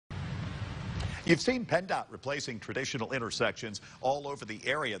You've seen PennDOT replacing traditional intersections all over the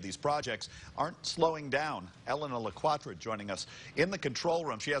area. These projects aren't slowing down. Elena LaQuatra joining us in the control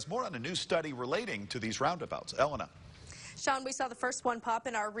room. She has more on a new study relating to these roundabouts. Elena. Sean, we saw the first one pop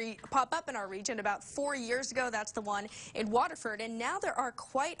up in our region about 4 years ago. That's the one in Waterford. And now there are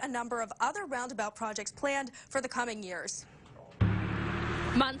quite a number of other roundabout projects planned for the coming years.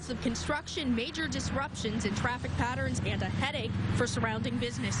 Months of construction, major disruptions in traffic patterns, and a headache for surrounding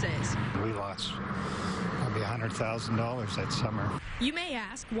businesses. We lost probably $100,000 that summer. You may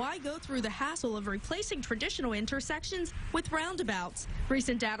ask, why go through the hassle of replacing traditional intersections with roundabouts?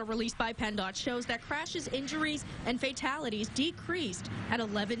 Recent data released by PennDOT shows that crashes, injuries, and fatalities decreased at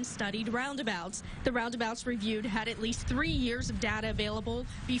 11 studied roundabouts. The roundabouts reviewed had at least 3 years of data available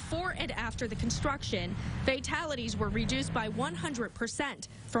before and after the construction. Fatalities were reduced by 100%,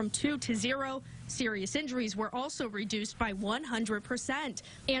 from 2 to 0. Serious injuries were also reduced by 100%,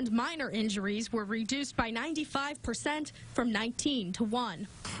 and minor injuries were reduced by 95%, from 19 to 1.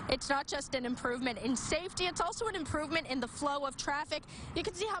 It's not just an improvement in safety, it's also an improvement in the flow of traffic. You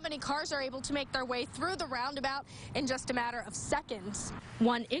can see how many cars are able to make their way through the roundabout in just a matter of seconds.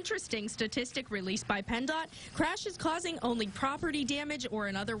 One interesting statistic released by PennDOT, crashes causing only property damage, or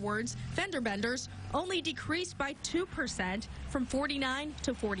in other words, fender benders, only decreased by 2%, from 49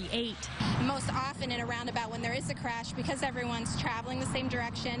 to 48. Most often in a roundabout, when there is a crash, because everyone's traveling the same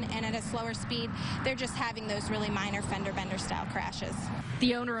direction and at a slower speed, they're just having those really minor fender bender style crashes.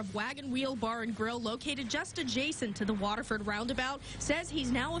 The owner of Wagon Wheel Bar and Grill, located just adjacent to the Waterford roundabout, says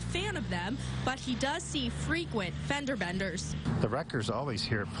he's now a fan of them, but he does see frequent fender benders. The wreckers always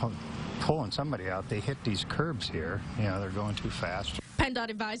here pulling somebody out. They hit these curbs here. You know, they're going too fast.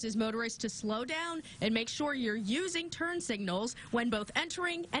 PennDOT advises motorists to slow down and make sure you're using turn signals when both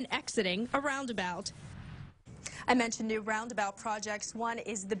entering and exiting a roundabout. I mentioned new roundabout projects. One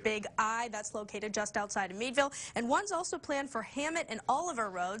is the Big I, that's located just outside of Meadville, and one's also planned for Hammett and Oliver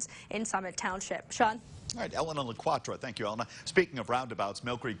roads in Summit Township. Sean? All right, Elena LaQuatra. Thank you, Elena. Speaking of roundabouts,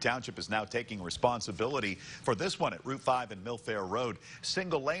 Mill Creek Township is now taking responsibility for this one at Route 5 and Millfair Road.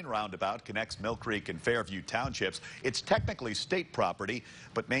 Single-lane roundabout connects Mill Creek and Fairview Townships. It's technically state property,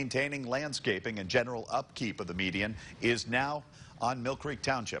 but maintaining landscaping and general upkeep of the median is now on Mill Creek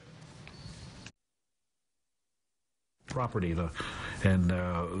Township. Property, and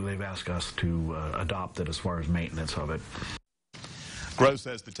they've asked us to adopt it as far as maintenance of it. Gross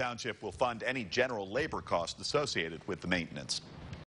says the township will fund any general labor costs associated with the maintenance.